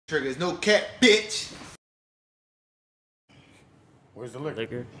Triggers, no cap, bitch. Where's the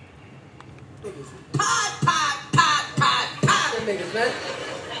liquor? Pod, them niggas, man.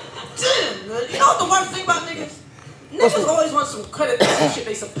 Damn, man. You know what the worst thing about niggas? Niggas always want some credit for some shit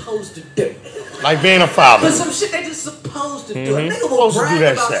they supposed to do. Like being a father. But some shit they just supposed to do. A nigga will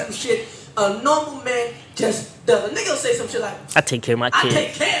brag about some shit a normal man just does. A nigga will say some shit like, I take care of my kids. I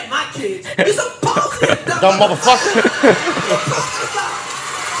take care of my kids. You supposed to do dumb motherfucker.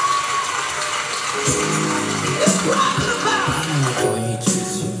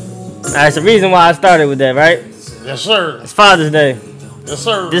 Alright, it's the reason why I started with that, right? Yes, sir. It's Father's Day. Yes,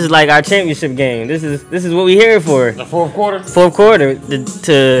 sir. This is like our championship game. This is what we here for. The fourth quarter? Fourth quarter.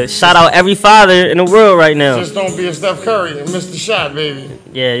 To shout out every father in the world right now. Just don't be a Steph Curry and miss the shot, baby.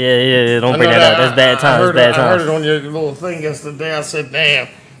 Yeah. Don't bring that up. That's bad times. I heard it on your little thing yesterday. I said, damn.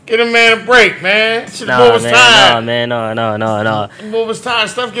 Get a man a break, man. No, was tired. No. Boy was tired.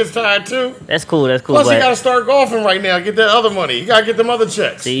 Steph gets tired, too. That's cool. Plus, he got to start golfing right now. Get that other money. You got to get them other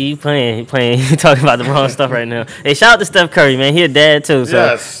checks. See, he playing. He talking about the wrong stuff right now. Hey, shout out to Steph Curry, man. He a dad, too. So,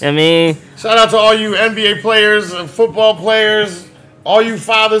 yes. I mean. Shout out to all you NBA players, football players, all you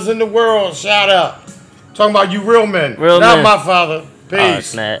fathers in the world. Shout out. Talking about you real men. Not my father. Peace. Oh,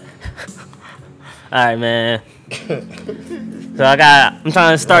 snap. All right, man. So I'm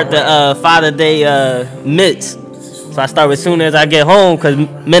trying to start the Father Day myths. So I start with soon as I get home, because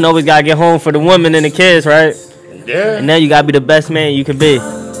men always gotta get home for the women and the kids, right? Yeah. And now you gotta be the best man you can be.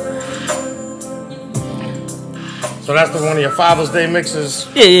 So that's one of your Father's Day mixes?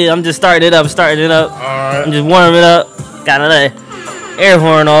 Yeah, I'm just starting it up. All right. I'm just warming it up. Gotta let air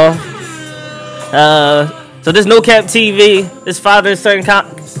horn off. So this No Cap TV, this father and son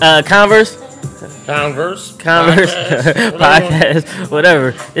Converse. Podcast,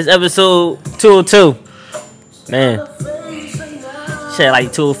 whatever. This episode 202. Man. Shit,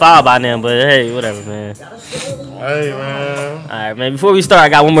 like 205 by now, but hey, whatever, man. Hey, man. Alright, man. Before we start, I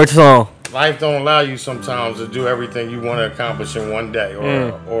got one more song. Life don't allow you sometimes to do everything you want to accomplish in one day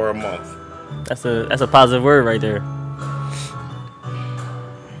or a month. That's a positive word right there.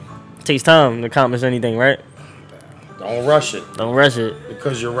 It takes time to accomplish anything, right? Don't rush it. Don't rush it.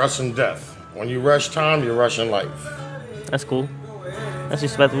 Because you're rushing death. When you rush time, you're rushing life. That's cool. That's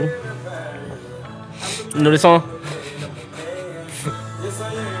respectable. You know this song?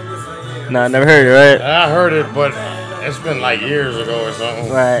 Nah, I never heard it, right? I heard it, but it's been like years ago or something.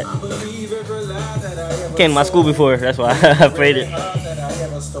 Right. Came to my school before, that's why I played it.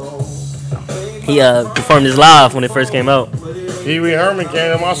 He performed this live when it first came out. Pee Wee Herman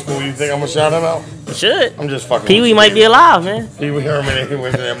came to my school. You think I'm gonna shout him out? You should. I'm just fucking. Pee Wee might be alive, man. Pee Wee Herman, he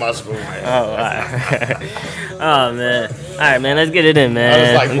wasn't at my school, man. Oh, all right. Oh, man. All right, man. Let's get it in, man. I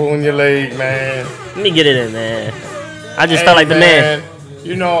just like pulling your leg, man. Let me get it in, man. I just felt like the man.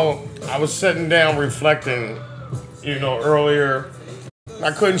 You know, I was sitting down reflecting, earlier. I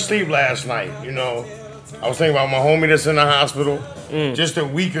couldn't sleep last night, I was thinking about my homie that's in the hospital. Just a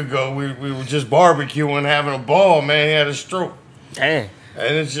week ago, we were just barbecuing, having a ball, man. He had a stroke. Damn.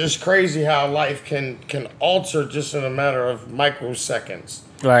 And it's just crazy how life can alter just in a matter of microseconds.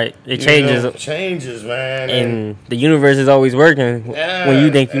 Right. It changes. It changes, man. And the universe is always working when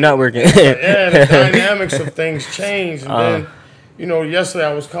you think you're not working. Yeah, the dynamics of things change. And then, yesterday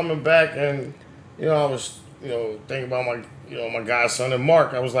I was coming back and, I was, thinking about my godson and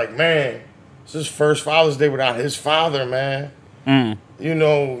Mark. I was like, man, it's his first Father's Day without his father, man. You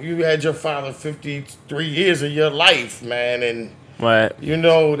had your father 53 years of your life, man, and right.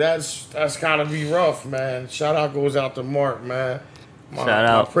 That's gotta be rough, man. Shout out goes out to Mark, man.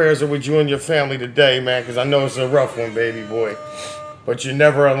 My prayers are with you and your family today, man, because I know it's a rough one, baby boy. But you're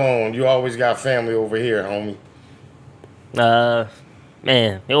never alone. You always got family over here, homie.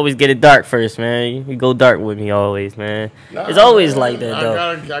 Man, you always get it dark first, man. You go dark with me always, man. It's always like that,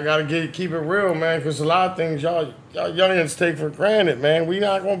 though. I gotta keep it real, man, because a lot of things y'all youngins take for granted, man. We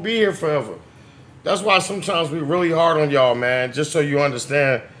not gonna be here forever. That's why sometimes we really hard on y'all, man, just so you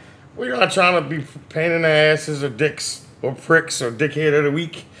understand. We're not trying to be pain in the asses or dicks or pricks or dickhead of the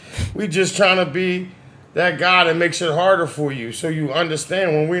week. We just trying to be that guy that makes it harder for you so you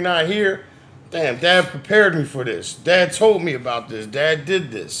understand when we're not here. Damn, Dad prepared me for this. Dad told me about this. Dad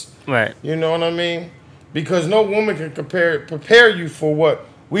did this. Right. You know what I mean? Because no woman can prepare you for what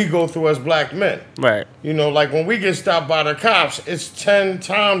we go through as black men. Right. Like when we get stopped by the cops, it's 10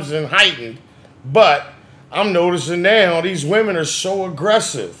 times and heightened. But I'm noticing now these women are so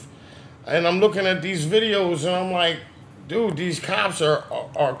aggressive. And I'm looking at these videos and I'm like, dude, these cops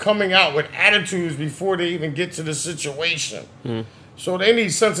are coming out with attitudes before they even get to the situation. So they need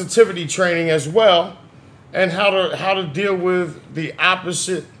sensitivity training as well, and how to deal with the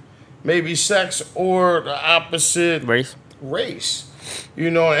opposite maybe sex or the opposite Race. You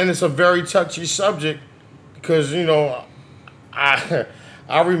know, and it's a very touchy subject because, you know, I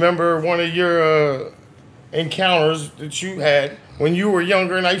remember one of your encounters that you had when you were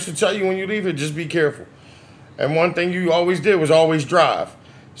younger, and I used to tell you when you leave it, just be careful. And one thing you always did was always drive.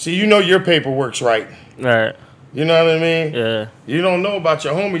 See, you know your paperwork's right. All right. You know what I mean? Yeah. You don't know about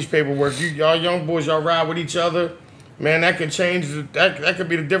your homies' paperwork. Y'all young boys, y'all ride with each other. Man, that could change. That could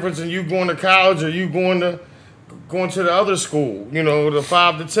be the difference in you going to college or you going to the other school. You know, the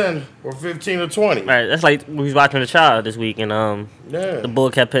 5 to 10 or 15 to 20. Right. That's like we was watching The Child this week, and the boy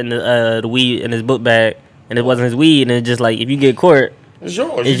kept putting the weed in his book bag, and it wasn't his weed, and it's just like if you get caught, it's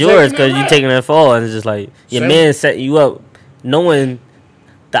yours. It's yours because you're taking it for, and it's just like your man setting you up, knowing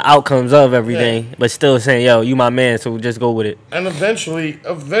the outcomes of everything, but still saying, "Yo, you my man, so just go with it." And eventually,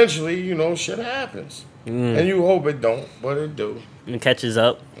 you know, shit happens, and you hope it don't, but it do. It catches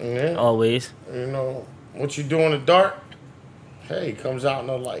up, always. You know, what you do in the dark, hey, comes out in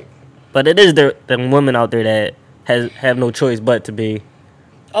the light. But it is the women out there that have no choice but to be.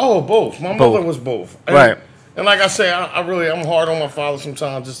 Oh, both. My mother was both. Right. And like I say, I'm hard on my father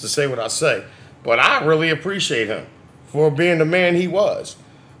sometimes just to say what I say, but I really appreciate him for being the man he was.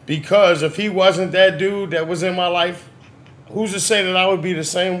 Because if he wasn't that dude that was in my life, who's to say that I would be the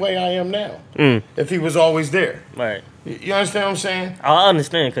same way I am now if he was always there? Right. You understand what I'm saying? I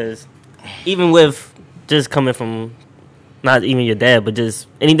understand, because even with just coming from not even your dad, but just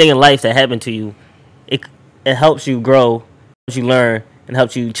anything in life that happened to you, it helps you grow, helps you learn, and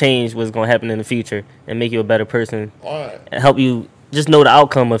helps you change what's going to happen in the future and make you a better person. All right. And help you just know the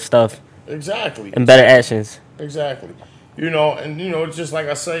outcome of stuff. Exactly. And better actions. Exactly. You know, and you know, it's just like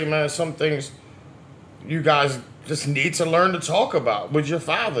I say, man, some things you guys just need to learn to talk about with your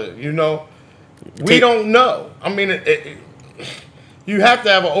father. You know, we don't know. I mean, you have to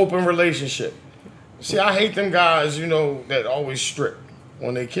have an open relationship. See, I hate them guys, you know, that always strict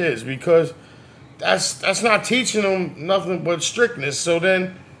on their kids because that's not teaching them nothing but strictness. So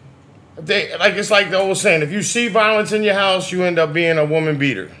then it's like the old saying, if you see violence in your house, you end up being a woman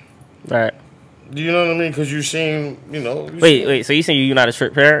beater. Right. Do you know what I mean? Because you seen, you know. Wait. So you saying you're not a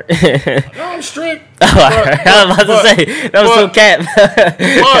strict parent? No, I'm strict. I was about to say that was so cap.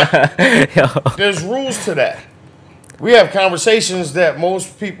 But there's rules to that. We have conversations that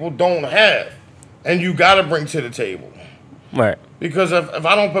most people don't have, and you got to bring to the table. Right. Because if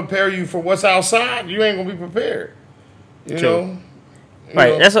I don't prepare you for what's outside, you ain't gonna be prepared. You know.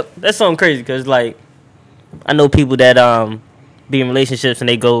 Right. That's something crazy because like I know people that be in relationships and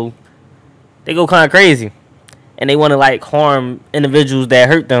they go kind of crazy, and they want to like harm individuals that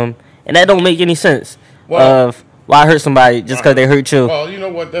hurt them, and that don't make any sense. Of why hurt somebody just because they hurt you. Well, you know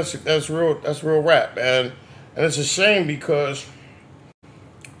what? That's real rap, and it's a shame because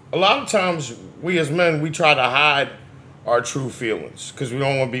a lot of times we as men we try to hide our true feelings because we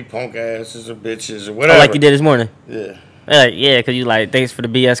don't want to be punk asses or bitches or whatever. Oh, like you did this morning. Yeah. Yeah, because you like, thanks for the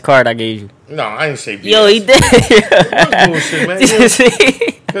BS card I gave you. No, I didn't say BS. Yo, he did. It was bullshit, man.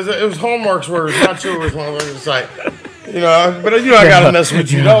 Because it was Hallmark's words, not yours. It's like, you know, but you know, I got to mess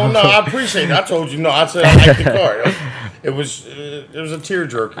with you. No, I appreciate it. I told you, no, I said I like the card. It was a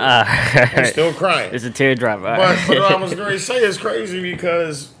tearjerker. I'm still crying. It's a teardrop. But what I was going to say is crazy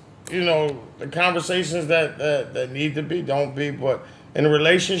because, you know, the conversations that need to be, don't be. But in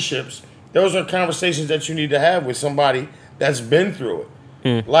relationships, those are conversations that you need to have with somebody that's been through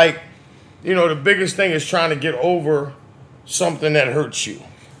it. Like, you know, the biggest thing is trying to get over something that hurts you.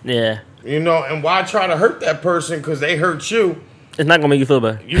 Yeah. You know, and why try to hurt that person because they hurt you? It's not going to make you feel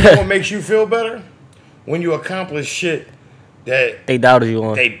better. You know what makes you feel better? When you accomplish shit that they doubted you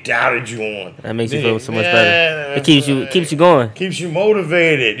on. That makes you feel so much better. It keeps you going. Keeps you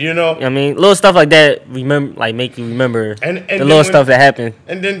motivated, you know? I mean, little stuff like that make you remember and the little stuff that happened.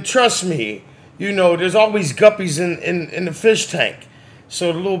 And then trust me, you know, there's always guppies in the fish tank.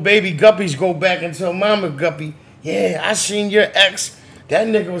 So the little baby guppies go back and tell Mama Guppy, yeah, I seen your ex. That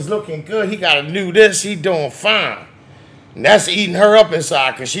nigga was looking good. He got a new this. He doing fine. And that's eating her up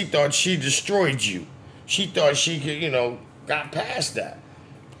inside because she thought she destroyed you. She thought she could, you know, got past that.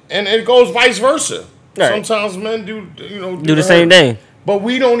 And it goes vice versa. Right. Sometimes men do the same thing. But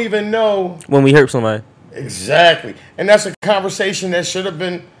we don't even know. When we hurt somebody. Exactly. And that's a conversation that should have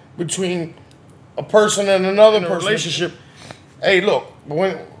been between a person and another in a relationship. Hey, look,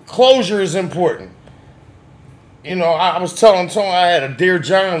 when closure is important. You know, I was telling Tony I had a Dear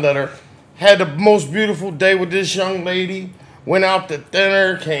John letter. Had the most beautiful day with this young lady. Went out to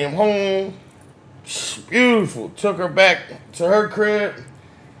dinner, came home. Beautiful. Took her back to her crib.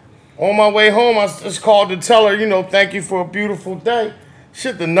 On my way home, I just called to tell her, you know, thank you for a beautiful day.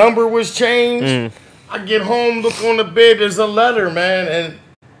 Shit, the number was changed. I get home, look on the bed, there's a letter, man, and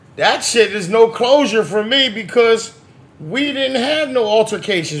that shit is no closure for me because we didn't have no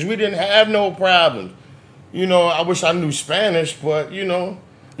altercations. We didn't have no problems. You know, I wish I knew Spanish, but you know,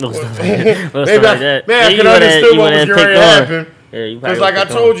 maybe I could understand what was going to happen. Because like I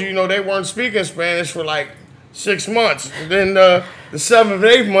told you, you know, they weren't speaking Spanish for like 6 months. And then the 7th and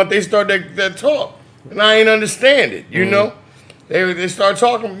 8th month, they started that talk. And I ain't understand it, you know? They start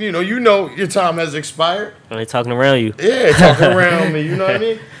talking, you know your time has expired. And they talking around you. Yeah, talking around me, you know what I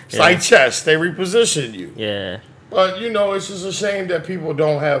mean? It's like chess. They reposition you. Yeah. But, you know, it's just a shame that people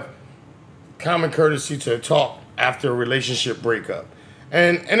don't have common courtesy to talk after a relationship breakup.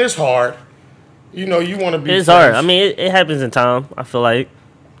 And it's hard. You know, you want to be It's friends. hard. I mean, it happens in time, I feel like.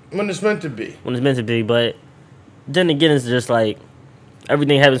 When it's meant to be. When it's meant to be. But then again, it's just like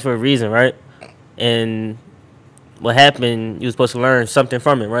everything happens for a reason, right? And what happened, you were supposed to learn something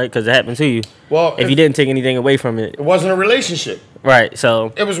from it, right? Because it happened to you. Well, if you didn't take anything away from it. It wasn't a relationship. Right,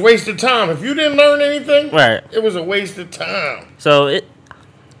 so. It was wasted time. If you didn't learn anything, right, it was a waste of time. So, it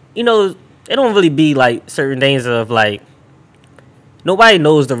don't really be like certain things of like, nobody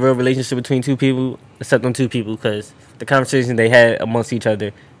knows the real relationship between two people except them two people because the conversation they had amongst each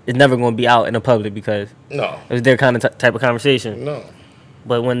other is never going to be out in the public because it was their kind of type of conversation. No.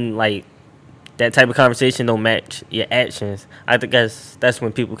 But when like that type of conversation don't match your actions, I think that's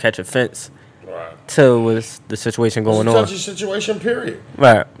when people catch offense to what's the situation going on. It's a touchy situation, period.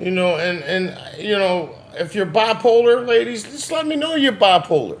 Right. You know, and you know, if you're bipolar, ladies, just let me know you're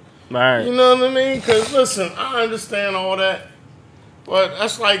bipolar. Right. You know what I mean? Because listen, I understand all that, but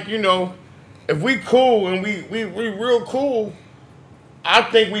that's like, you know, if we cool and we real cool, I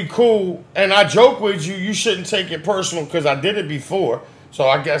think we cool, and I joke with you, you shouldn't take it personal because I did it before. So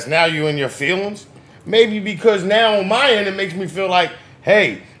I guess now you in your feelings. Maybe because now on my end it makes me feel like,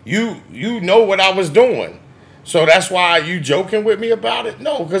 hey, you know what I was doing. So that's why you joking with me about it?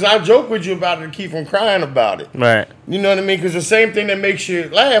 No, because I joke with you about it to keep from crying about it. Right. You know what I mean? Because the same thing that makes you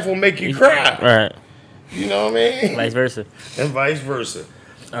laugh will make you cry. Right. You know what I mean? Vice versa. And vice versa.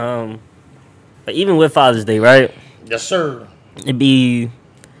 But even with Father's Day, right? Yes, sir. It be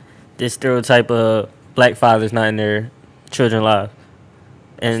this stereotype of black fathers not in their children's lives.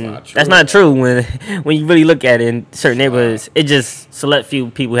 And that's not true when you really look at it in certain neighborhoods. It just select few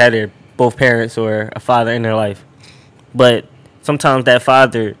people have their both parents or a father in their life. But sometimes that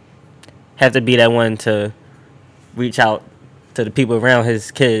father have to be that one to reach out to the people around his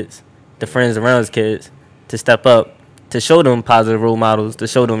kids, the friends around his kids, to step up, to show them positive role models, to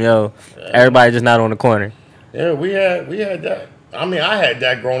show them, everybody just not on the corner. Yeah, we had that. I mean, I had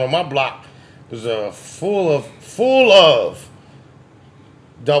that growing up. My block was full of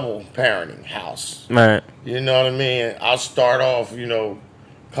double parenting house. Right. You know what I mean? I'll start off,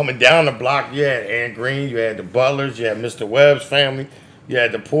 coming down the block, you had Ann Green, you had the Butlers, you had Mr. Webb's family, you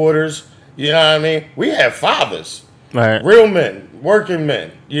had the Porters, you know what I mean? We had fathers. Right. Real men, working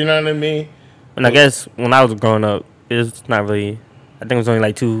men, you know what I mean? And I guess when I was growing up, it was not really, I think it was only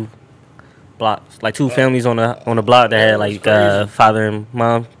like two blocks, like two families on the block that had like father and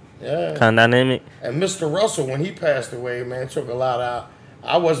mom kind of dynamic. And Mr. Russell, when he passed away, man, took a lot out.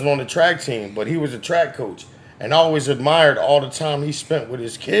 I wasn't on the track team, but he was a track coach. And I always admired all the time he spent with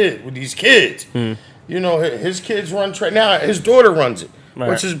these kids. You know, his kids run track. Now his daughter runs it,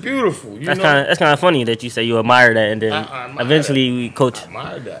 which is beautiful. That's kind of funny that you say you admire that, and then eventually we coach. I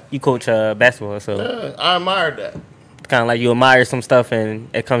admired that. You coach basketball, so yeah, I admired that. Kind of like you admire some stuff, and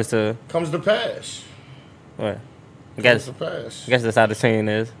it comes to pass. What? I guess that's how the saying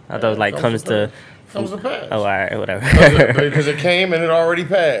is. I thought it was like comes to pass. Oh, all right, whatever. Because it came and it already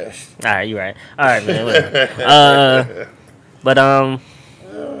passed. All right, you're right. All right, man. Whatever. But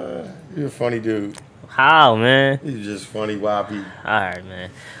you're a funny dude. How, man? You're just funny, Wappy. All right, man.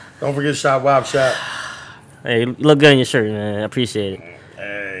 Don't forget Shop Wop Shop. Hey, you look good in your shirt, man. I appreciate it.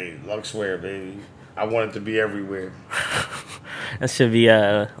 Hey, Luxwear, baby. I want it to be everywhere. That should be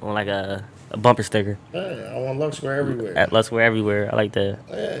on like a bumper sticker. Yeah, I want Luxwear everywhere. At Luxwear everywhere. I like that.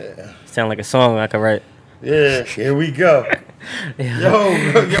 Yeah. Sound like a song I could write. Yeah, here we go. Yo,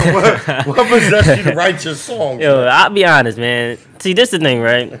 what possessed you to write your song? Yo, I'll be honest, man. See, this is the thing,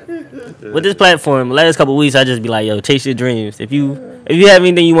 right? With this platform, the last couple of weeks, I just be like, yo, chase your dreams. If you have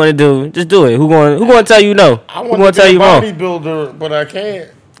anything you want to do, just do it. Who going to tell you no? I want to be a bodybuilder, but I can't.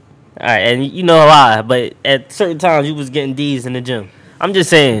 All right, and you know why, but at certain times, you was getting D's in the gym. I'm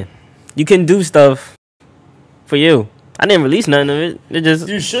just saying, you can do stuff for you. I didn't release none of it.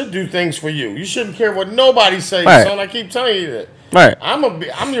 You should do things for you. You shouldn't care what nobody says, son. I keep telling you that. Right.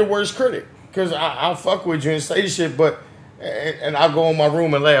 I'm your worst critic because I'll fuck with you and say shit, but And I'll go in my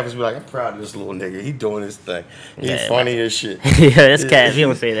room and laugh and be like, I'm proud of this little nigga. He doing his thing. He's Yeah, funny as shit. Yeah, that's cat. You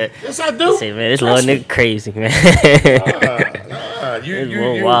don't say that. Yes, I do. Say, man, this Trust little me. nigga crazy, man.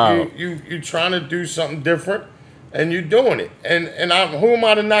 You trying to do something different, and you doing it. And who am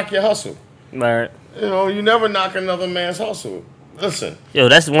I to knock your hustle? Right. You know, you never knock another man's hustle. Listen, Yo,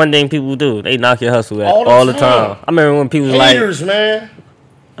 that's one thing people do. They knock your hustle All all the the time. time. I remember when people was like, haters, man.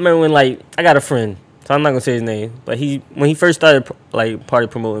 I remember when like I got a friend, so I'm not gonna say his name, but when he first started like party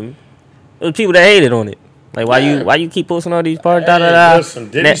promoting, it was people that hated on it. Like why you keep posting all these parties? Hey, listen,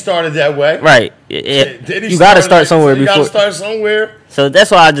 Diddy started that way. Right. Diddy You gotta started start like- somewhere you before. gotta start somewhere. So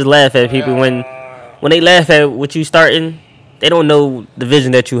that's why I just laugh at people when they laugh at what you starting. They don't know the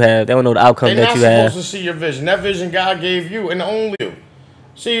vision that you have. They don't know the outcome They're that not you supposed have. to see your vision. That vision God gave you and only you.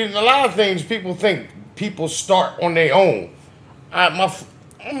 See, a lot of things people think people start on their own. I'm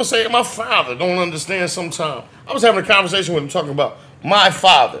gonna say my father don't understand sometimes. I was having a conversation with him talking about my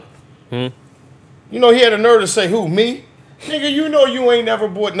father. You know, he had a nerve to say, who, me? Nigga, you know you ain't never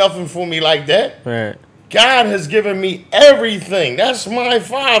bought nothing for me like that. Right. God has given me everything. That's my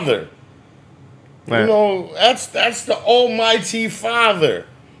father. Right. You know, that's the Almighty Father.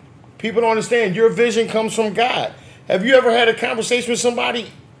 People don't understand. Your vision comes from God. Have you ever had a conversation with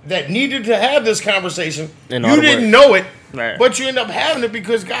somebody that needed to have this conversation? And all You the didn't words. know it, Right. but you end up having it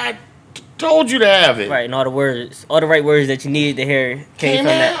because God told you to have it. Right, and all the right words that you needed to hear came Came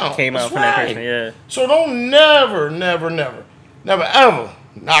out out. from That's that right. person. Yeah. So don't never ever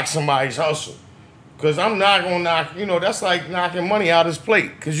knock somebody's hustle. Because I'm not going to knock, you know, that's like knocking money out his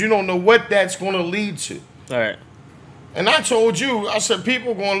plate. Because you don't know what that's going to lead to. All right. And I told you, I said,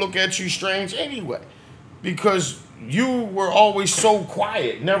 people going to look at you strange anyway. Because you were always so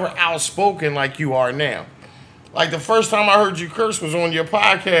quiet, never outspoken like you are now. Like the first time I heard you curse was on your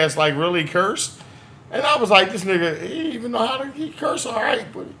podcast, like really curse. And I was like, this nigga, he even know how to he curse all right,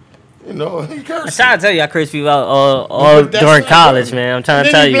 but you know, he I'm curse. trying to tell you, I curse people out all But that's during not college, good. man. I'm trying to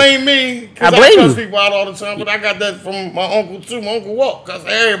And tell then you. blame me, because I I blame curse you. people out all the time, but I got that from my uncle too. My Uncle Walt cuss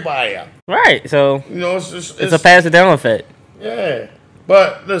everybody out. Right, so You know, it's just it's a pass it down effect. yeah.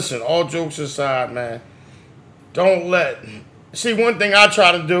 But listen, all jokes aside, man, don't let. See, one thing I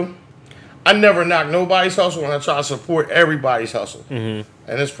try to do, I never knock nobody's hustle, and I try to support everybody's hustle. And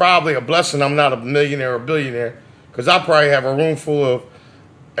it's probably a blessing I'm not a millionaire or billionaire, because I probably have a room full of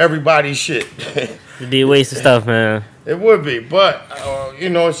everybody's shit. You did waste of stuff, man. It would be, but you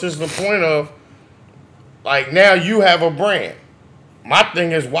know, it's just the point of like now you have a brand. My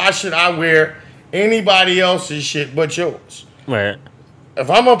thing is, why should I wear anybody else's shit but yours? Right. If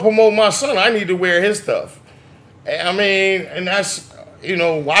I'm gonna promote my son, I need to wear his stuff. I mean, and that's you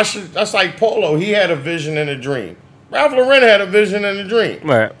know, why should that's like Polo? He had a vision and a dream. Ralph Lauren had a vision and a dream.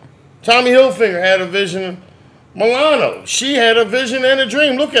 Right. Tommy Hilfiger had a vision. Milano, she had a vision and a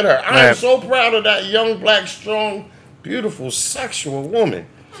dream. Look at her. I am Right. so proud of that young, black, strong, beautiful, sexual woman.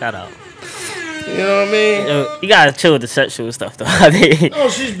 Shout out. You know what I mean? You gotta chill with the sexual stuff, though. I think No,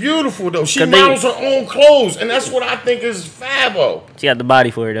 she's beautiful though. She 'Cause they- models her own clothes, and that's what I think is fabo. she got the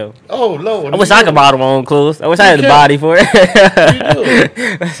body for it, though. Oh Lord, I wish I could model my own clothes. I wish I had the can. body for it. You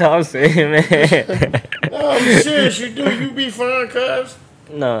do. That's all I'm saying, man. No, I'm serious. You do. You be fine, cuz.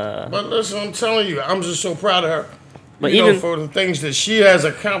 No. But listen, I'm telling you, I'm just so proud of her. But You know, even for the things that she has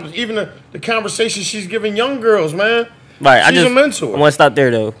accomplished, even the conversation she's giving young girls, man. right, She's a mentor. I want to stop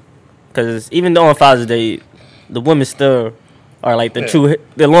there though, because even though on Father's Day, the women still are like the Yeah.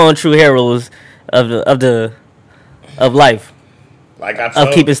 the long true heroes of life, Like I of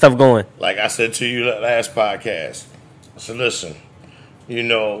told, keeping stuff going. like I said to you last podcast. I said, listen, you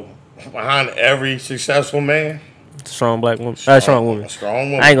know, behind every successful man, Strong black woman, strong woman. a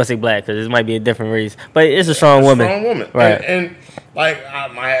strong woman. I ain't gonna say black because it might be a different race, but it's a strong woman. Strong woman. Right. And like,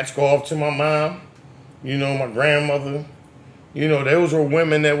 my hats go off to my mom, you know, my grandmother. You know, those were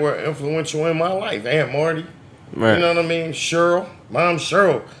women that were influential in my life. Aunt Marty. Right. You know what I mean? Cheryl. Mom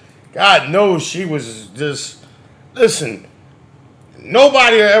Cheryl. God knows she was just, listen,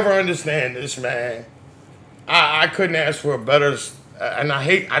 nobody will ever understand this, man. I couldn't ask for a better, and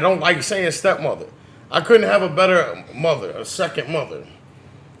I don't like saying stepmother. I couldn't have a better mother, a second mother,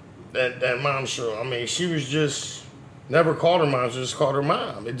 than Mom Cheryl. I mean, she was just, never called her mom, just called her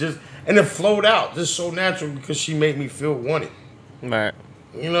mom. And it flowed out just so natural because she made me feel wanted. Right.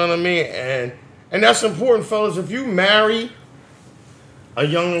 You know what I mean? And that's important, fellas. If you marry a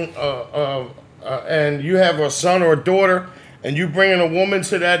young, and you have a son or a daughter, and you bring in a woman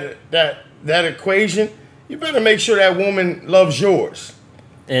to that equation, you better make sure that woman loves yours.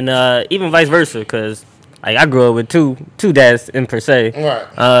 And even vice versa, because like I grew up with two dads in per se.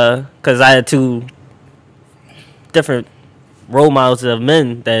 Right. Because I had two different role models of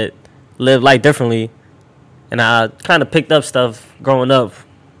men that live life differently, and I kind of picked up stuff growing up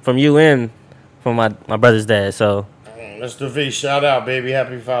from you and from my brother's dad. So, Mr. V, shout out, baby.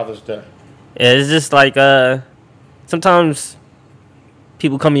 Happy Father's Day. yeah, it's just like sometimes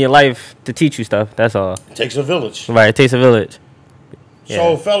people come in your life to teach you stuff. That's all. It takes a village. Right, it takes a village.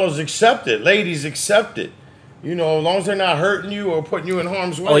 So, Yeah. fellas, accept it. Ladies, accept it. You know, as long as they're not hurting you or putting you in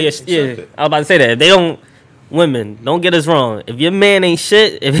harm's way. Oh yes, accept yeah. it. I was about to say that. If they don't, women, don't get us wrong. If your man ain't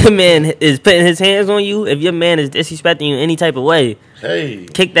shit, if your man is putting his hands on you, if your man is disrespecting you any type of way, Hey,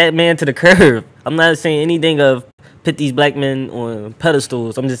 kick that man to the curb. I'm not saying anything of put these black men on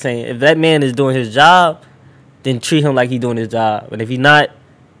pedestals. I'm just saying if that man is doing his job, then treat him like he's doing his job. And if he's not,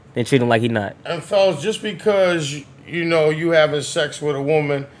 then treat him like he's not. and fellas, just because you know you having sex with a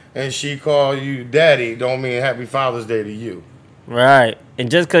woman and she call you daddy, don't mean Happy Father's Day to you. Right. And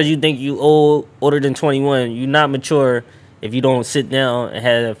just because you think you older than 21, you're not mature if you don't sit down and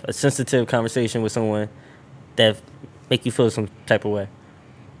have a sensitive conversation with someone that make you feel some type of way.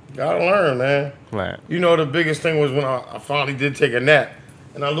 Gotta learn, man. Right. You know, the biggest thing was when I finally did take a nap,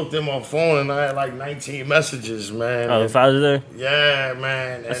 and I looked at my phone and I had like 19 messages, man. Oh, if I was there, Yeah,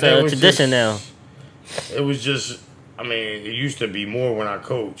 man. that's And it a was tradition now. It was just, I mean, it used to be more when I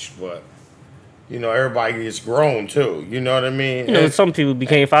coached, but, you know, everybody gets grown too. You know what I mean? You know, And- some people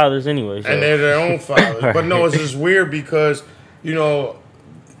became fathers anyway. So. and they're their own fathers. But no, it's just weird because, you know,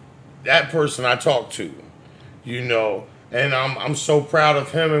 that person I talked to, you know, and I'm so proud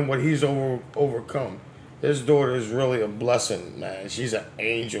of him and what he's overcome. His daughter is really a blessing, man. She's an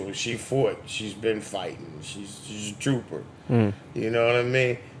angel. She fought. She's been fighting. She's a trooper. You know what I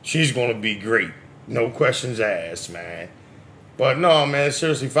mean? She's gonna be great. No questions asked, man. But no, man,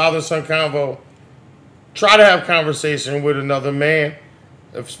 seriously, father-son convo. Try to have conversation with another man,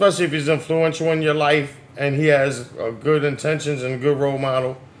 especially if he's influential in your life and he has good intentions and a good role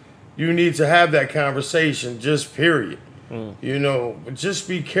model. You need to have that conversation, just period. You know, but just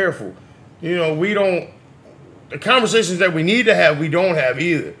be careful. You know, the conversations that we need to have, we don't have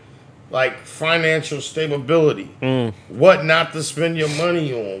either. Like financial stability, what not to spend your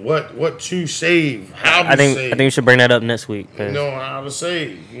money on, what to save, how to I think save. we should bring that up next week. 'Cause You know how to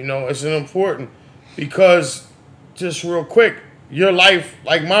save. You know, it's an important because just real quick, your life,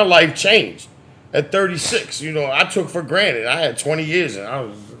 like my life, changed at 36. You know, I took for granted. I had 20 years and I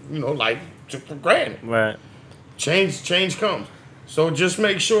was, you know, life took for granted. Right. Change comes. So just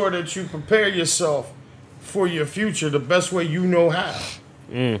make sure that you prepare yourself for your future the best way you know how.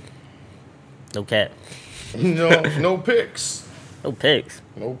 No cap. You know, no picks. No pics.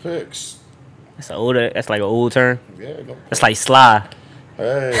 No picks. That's like an old term. Yeah, no That's like Sly.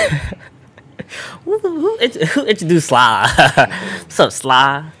 Hey. Who introduced Sly? What's up,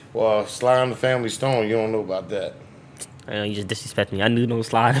 Sly? Well, Sly on the Family Stone, you don't know about that. You just disrespect me. I knew no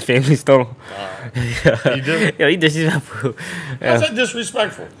Sly in the Family Stone. You do? Yo, he disrespectful. How's that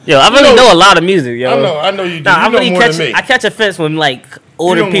disrespectful? Yo, I really know a lot of music, yo. I know you do. Nah, I you know really more catch than me. I catch offense when like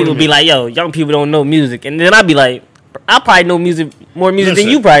older know more people than be me. like, "Yo, young people don't know music," and then I be like, "I probably know more music than Listen.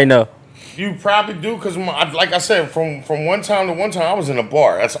 you probably know." You probably do because, like I said, from one time to one time, I was in a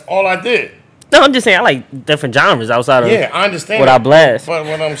bar. That's all I did. No, I'm just saying I like different genres outside of Yeah, I understand. what I blast. But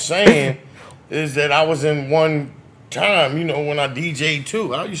what I'm saying is that I was in one time, you know, when I DJ'd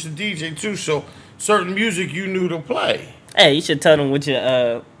too. I used to DJ too, so certain music you knew to play. Hey, you should tell them what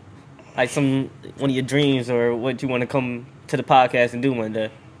your like one of your dreams or what you want to come to the podcast and do one day.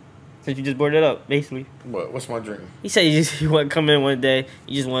 Since you just brought it up, basically. What's my dream? You said you want to come in one day.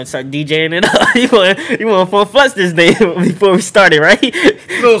 You just want to start DJing it up. you want to flex this day before we started, right?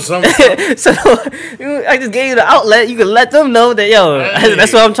 Little something. So I just gave you the outlet. You can let them know that Hey.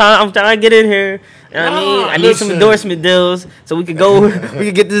 that's what I'm trying to get in here. You know what I mean? I need some listen. endorsement deals so we could go. We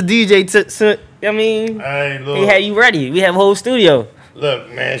could get this DJ. I mean, Hey, look. we had you ready. We have a whole studio.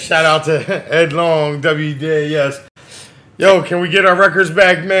 Look, man, shout out to Ed Long, WDAS. Yo, can we get our records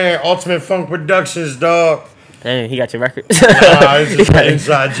back, man? Ultimate Funk Productions, dog. Dang, he got your record. Nah, it's just an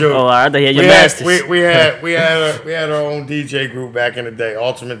inside joke. Oh, I thought he had your we masters. we had our own DJ group back in the day,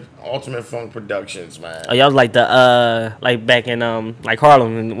 Ultimate Funk Productions, man. Oh, y'all was like the like back in like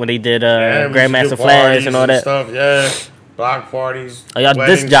Harlem when they did Yeah, we used to Grandmaster do Flash parties and all that. stuff. Yeah, block parties. Oh, y'all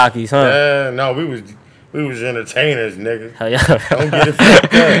weddings. disc jockeys, huh? Yeah, no, we was entertainers, nigga. Oh, yeah. Don't get it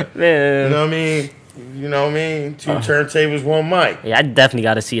fucked up. Man. You know what I mean? You know what I mean? Two turntables, one mic. Yeah, I definitely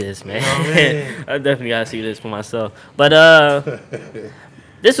got to see this, man. You know what I mean? I definitely got to see this for myself. But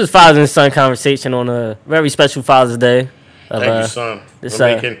this was Father and Son conversation on a very special Father's Day. Of, Thank you, son. this, For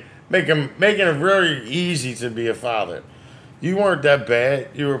making it very easy to be a father. You weren't that bad.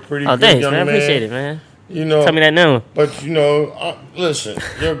 You were a pretty Oh, good thanks, young man. I man. appreciate it, man. You know, Tell me that now. but you know, listen,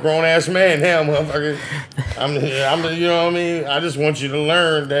 you're a grown ass man now, motherfucker. You know what I mean. I just want you to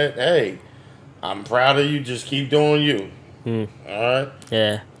learn that, hey, I'm proud of you. Just keep doing you. All right.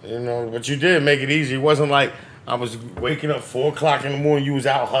 Yeah. You know, but you did make it easy. It wasn't like I was waking up 4 o'clock in the morning. You was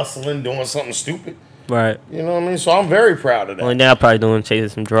out hustling, doing something stupid. Right. You know what I mean. So I'm very proud of that. Only thing I probably doing chasing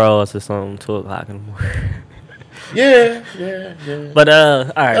some draws or something. 2 o'clock in the morning. Yeah. But all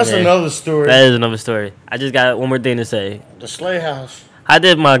right. That's man. another story. That is another story. I just got one more thing to say. The Slay House. How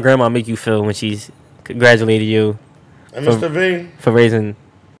did my grandma make you feel when she's congratulated you And Mr. V. for raising?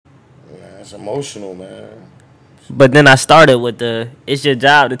 Man, it's emotional, man. But then I started with it's your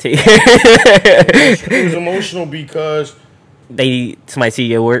job to take. It was emotional because Somebody see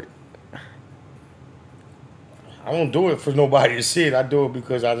your work. I don't do it for nobody to see it. I do it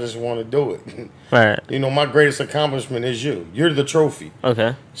because I just want to do it. Right. You know, my greatest accomplishment is you. You're the trophy.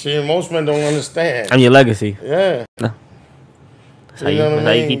 Okay. See, and most men don't understand. I'm your legacy. Yeah. That's how You you, know what that's I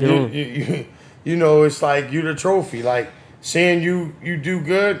how you mean? keep it on. You know, it's like you're the trophy. Like seeing you do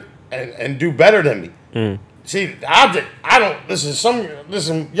good and do better than me. Mm. See, I don't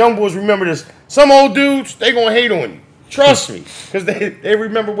listen. Young boys, remember this. Some old dudes, they gonna hate on you. Trust me, because they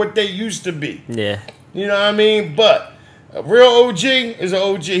remember what they used to be. Yeah. You know what I mean? But a real OG is an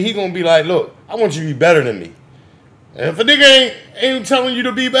OG. He gonna be like, look, I want you to be better than me. And if a nigga ain't telling you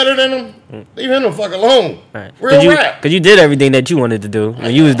to be better than him, leave him the fuck alone. Right. Real rap. Because you did everything that you wanted to do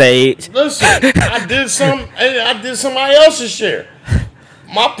when you was that age. Listen, I did somebody else's share.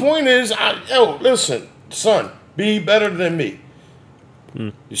 My point is, listen, son, be better than me.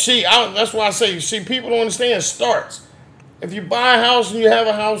 You see, that's why I say, people don't understand it starts. If you buy a house and you have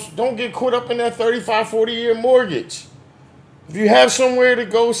a house, don't get caught up in that 35, 40-year mortgage. If you have somewhere to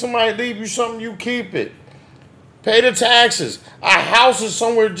go, somebody leave you something, you keep it. Pay the taxes. A house is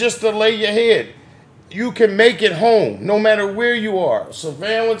somewhere just to lay your head. You can make it home, no matter where you are.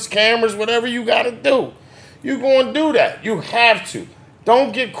 Surveillance, cameras, whatever you got to do. You're going to do that. You have to.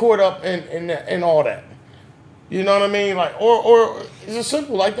 Don't get caught up in all that. You know what I mean? Like, or it's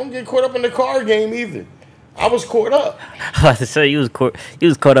simple. Like, don't get caught up in the car game either. I was caught up. I was about to say you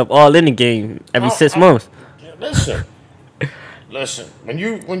was caught up all in the game every 6 months. Listen. When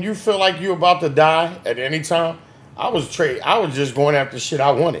you feel like you're about to die at any time, I was just going after shit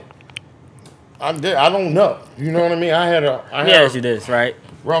I wanted. I don't know. You know what I mean? I had Yes, you did, right?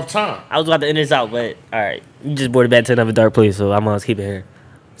 rough time. I was about to end this out, but all right, you just brought it back to another dark place, so I'm gonna keep it here.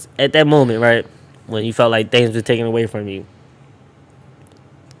 At that moment, right, when you felt like things were taken away from you,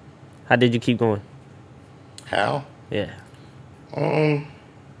 how did you keep going? How? Yeah.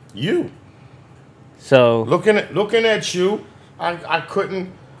 You. So Looking at you, I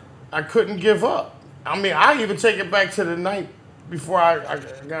couldn't give up. I mean, I even take it back to the night before I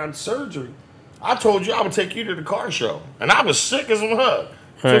got surgery. I told you I would take you to the car show, and I was sick as a mug.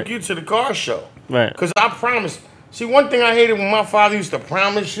 Right. Took you to the car show, Right. Because I promised. See, one thing I hated when my father used to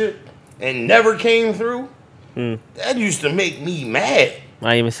promise shit and never came through. That used to make me mad.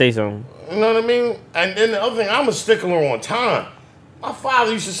 I didn't even say something. You know what I mean? And then the other thing, I'm a stickler on time. My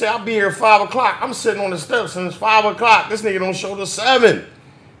father used to say, I'll be here at 5 o'clock. I'm sitting on the steps since 5 o'clock. This nigga don't show till 7.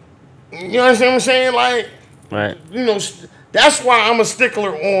 You understand what I'm saying? Like, Right. you know, that's why I'm a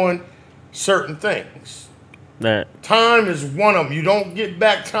stickler on certain things. Right. Time is one of them. You don't get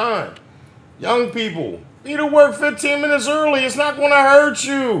back time. Young people, be to work 15 minutes early. It's not going to hurt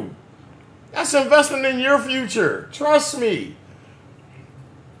you. That's investing in your future. Trust me.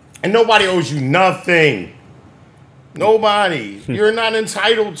 And nobody owes you nothing. Nobody. You're not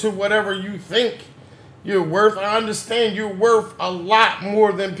entitled to whatever you think you're worth. I understand you're worth a lot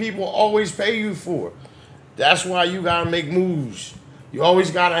more than people always pay you for. That's why you got to make moves. You always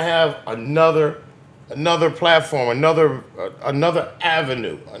got to have another platform, another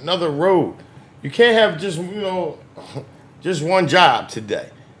avenue, another road. You can't have just one job today.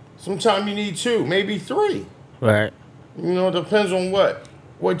 Sometimes you need 2, maybe 3. Right. You know, it depends on what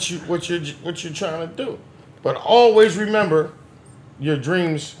you're trying to do. But always remember your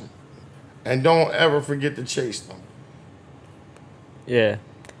dreams, and don't ever forget to chase them. Yeah.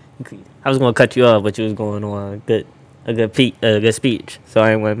 I was gonna cut you off, but you was going on a good speech, so I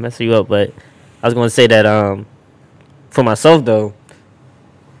didn't want to mess you up. But I was gonna say that for myself though,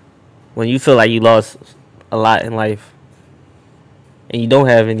 when you feel like you lost a lot in life and you don't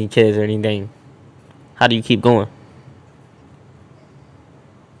have any kids or anything, how do you keep going?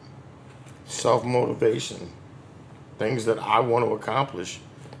 Self-motivation. Things that I want to accomplish.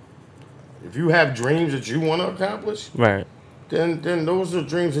 If you have dreams that you want to accomplish, Right. then those are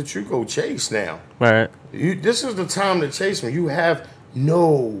dreams that you go chase now. Right. This is the time to chase them. You have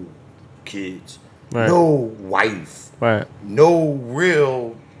no kids. Right. no wife, Right. no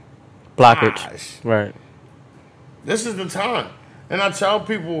real Blockage. ties. Right. This is the time. And I tell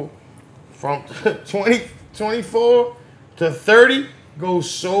people from 24 to 30 goes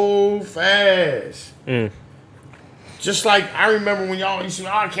so fast. Just like I remember when y'all used to,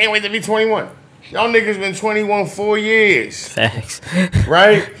 I can't wait to be 21. Y'all niggas been 21 4 years, Facts.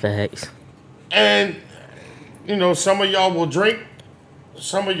 right? Facts. And, you know, some of y'all will drink.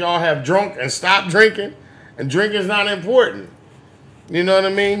 Some of y'all have drunk and stopped drinking. And drinking's not important. You know what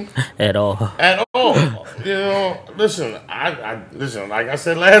I mean? At all. At all. You know, listen, I listen, like I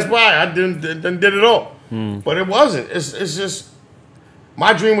said last night, I didn't did it all. But it wasn't. It's just,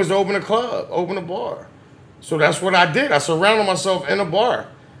 my dream was to open a club, open a bar. So that's what I did. I surrounded myself in a bar.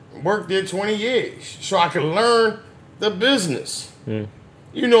 Worked there 20 years so I could learn the business.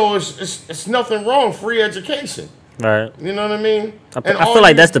 You know, it's nothing wrong, free education. Right. You know what I mean? I feel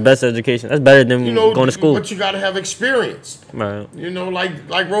like that's the best education. That's better than going to school. But you got to have experience. Right. You know,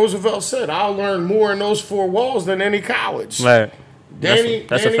 like Roosevelt said, I'll learn more in those four walls than any college. Right. Danny,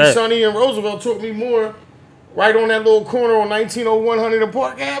 that's a fact. Sonny, and Roosevelt taught me more right on that little corner on 190 and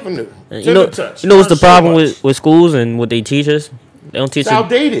Park Avenue. You know what's the problem with schools and what they teach us? They don't teach it's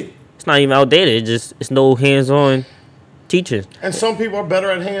outdated. It's not even outdated. It's no hands-on teaching. And some people are better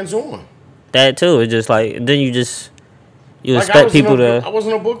at hands-on. That too. It's just like then you Like expect people to. I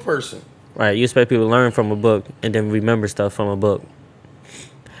wasn't a book person. Right. You expect people to learn from a book and then remember stuff from a book.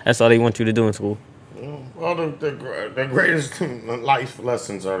 That's all they want you to do in school. Well, the greatest life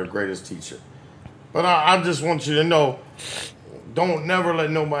lessons are the greatest teacher. But I just want you to know, don't never let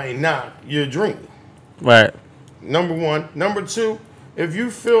nobody knock your dream. Right. Number one. Number two, if you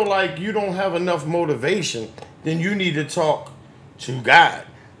feel like you don't have enough motivation, then you need to talk to God.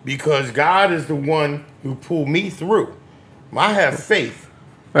 Because God is the one who pulled me through. I have faith.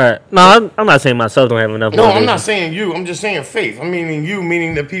 Right. No, I'm not saying myself don't have enough. No, motivation. I'm not saying you. I'm just saying faith. I'm meaning you,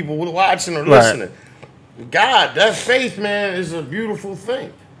 meaning the people watching or listening. God, that faith, man, is a beautiful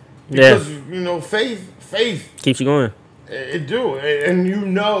thing. Because, you know, faith keeps you going. It do. And you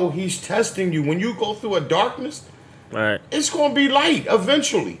know he's testing you. When you go through a darkness, Right. it's going to be light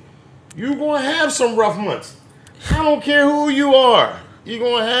eventually. You're going to have some rough months. I don't care who you are. You're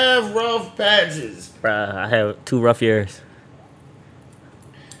going to have rough patches. Bruh, I have 2 rough years.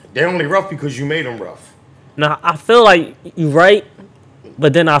 They're only rough because you made them rough. No, I feel like you're right,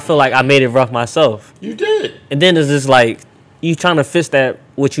 but then I feel like I made it rough myself. You did. And then it's just like, you trying to fix that,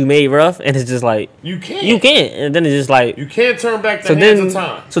 what you made rough, and it's just like, You can't. you can't. And then it's just like, You can't turn back the hands of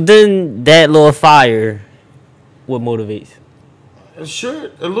time. So then that little fire, what motivates? It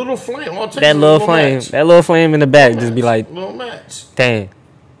should. A little flame. All it takes That is a little flame, match. that little flame in the back, just be like, Little match. dang,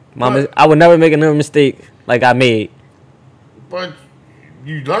 But- I would never make another mistake like I made. But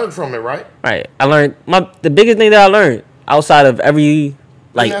you learned from it, right? Right. I learned the biggest thing that I learned outside of every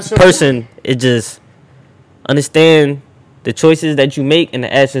that's person is just understand the choices that you make and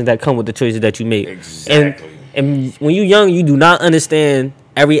the actions that come with the choices that you make. Exactly. And when you're young, you do not understand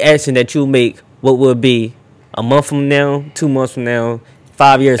every action that you make. What will it be a month from now, 2 months from now,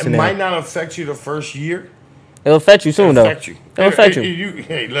 5 years It from now? might not affect you the first year. It'll affect you soon, It'll though. affect you. It'll affect you.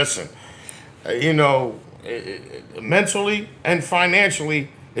 Hey, listen. You know, mentally and financially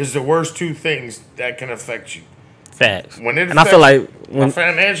is the worst 2 things that can affect you. Facts. When it And I feel like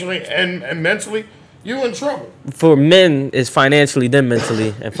financially and mentally, you in trouble. for men, it's financially then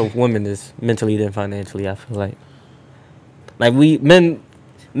mentally, and for women, it's mentally then financially. I feel like men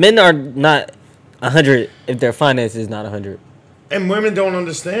are not 100 if their finances is not 100. And women don't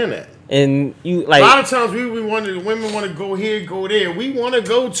understand that. And you A lot like of times women want to go here, go there. We want to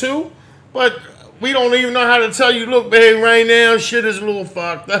go too, but we don't even know how to tell you, look, babe, right now, shit is a little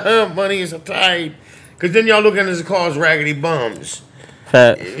fucked up. Money is tight. Because then y'all looking at this car as raggedy bums.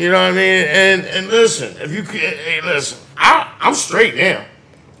 fat. You know what I mean? And listen, if you hey, listen, I'm straight now.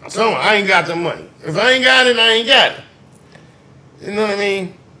 I tell you, I ain't got the money. If I ain't got it, I ain't got it. You know what I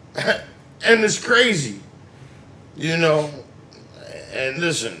mean? And it's crazy. You know? And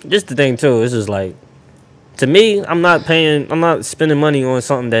listen. Just the thing too, it's just like, to me, I'm not spending money on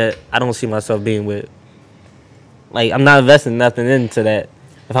something that I don't see myself being with. Like, I'm not investing nothing into that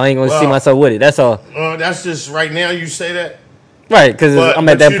if I ain't gonna see myself with it. That's all. That's just right now you say that. Right, because I'm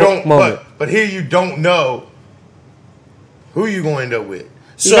at that moment. But here you don't know who you going to end up with.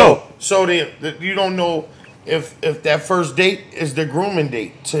 No. So you don't know if that first date is the grooming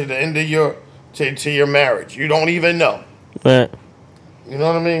date to the end of your to your marriage. You don't even know. Right. You know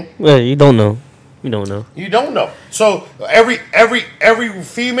what I mean? Well, you don't know. You don't know. You don't know. So every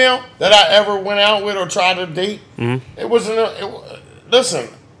female that I ever went out with or tried to date, it wasn't. Listen,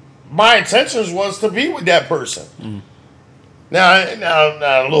 my intentions was to be with that person.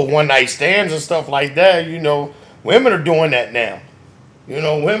 Now, little one night stands and stuff like that. You know, women are doing that now. You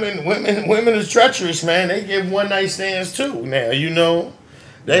know, women is treacherous, man. They give one night stands too. Now, you know,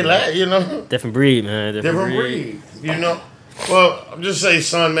 they you know, different breed, man. Different breed. You know. Well, I'm just saying,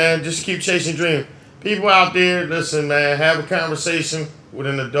 son, man, just keep chasing dreams. People out there, listen, man, have a conversation with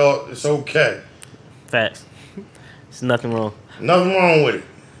an adult. It's okay. Facts. There's nothing wrong. Nothing wrong with it.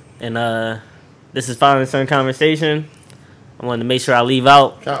 And this is father and son conversation. I wanted to make sure I leave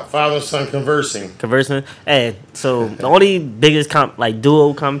out Father and son conversing. Hey, so the only biggest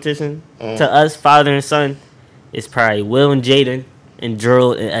duo competition to us, father and son, is probably Will and Jaden and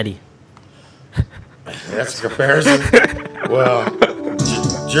Gerald and Eddie. That's a comparison. Well,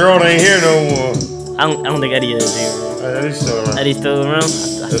 Gerald ain't here no more. I don't think Eddie is here. Eddie's still around. Eddie's still around?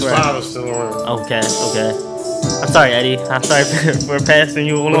 His father's still around. Okay. I'm sorry, Eddie. I'm sorry for passing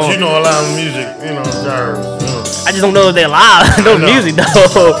you along. But you know a lot of music, you know, genres. You know. I just don't know if they're live. No music, though.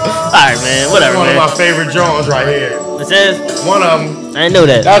 Alright, man. Whatever, one of my favorite Jones right here. It says? One of them. I didn't know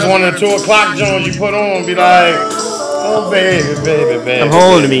that. That's one of the 2 o'clock Jones you put on and be like, oh, baby. Come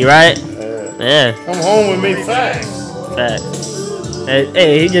home to me, right? Yeah. Come home with me. Facts.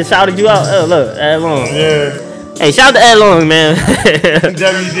 Hey, he just shouted you out. Oh, look, Ed Long. Yeah. Hey, shout out to Ed Long, man.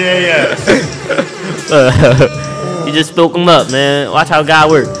 WDAS. You just spoke him up, man. Watch how God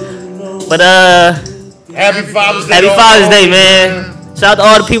works. But Happy Father's Day. Happy Father's Day, man. Shout out to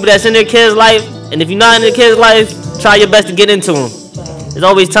all the people that's in their kids' life. And if you're not in their kids' life, try your best to get into them. There's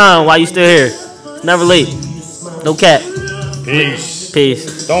always time while you're still here. It's never late. No cap.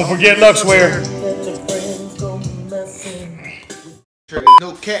 Peace. Don't forget Luxwear.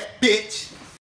 No cat, bitch.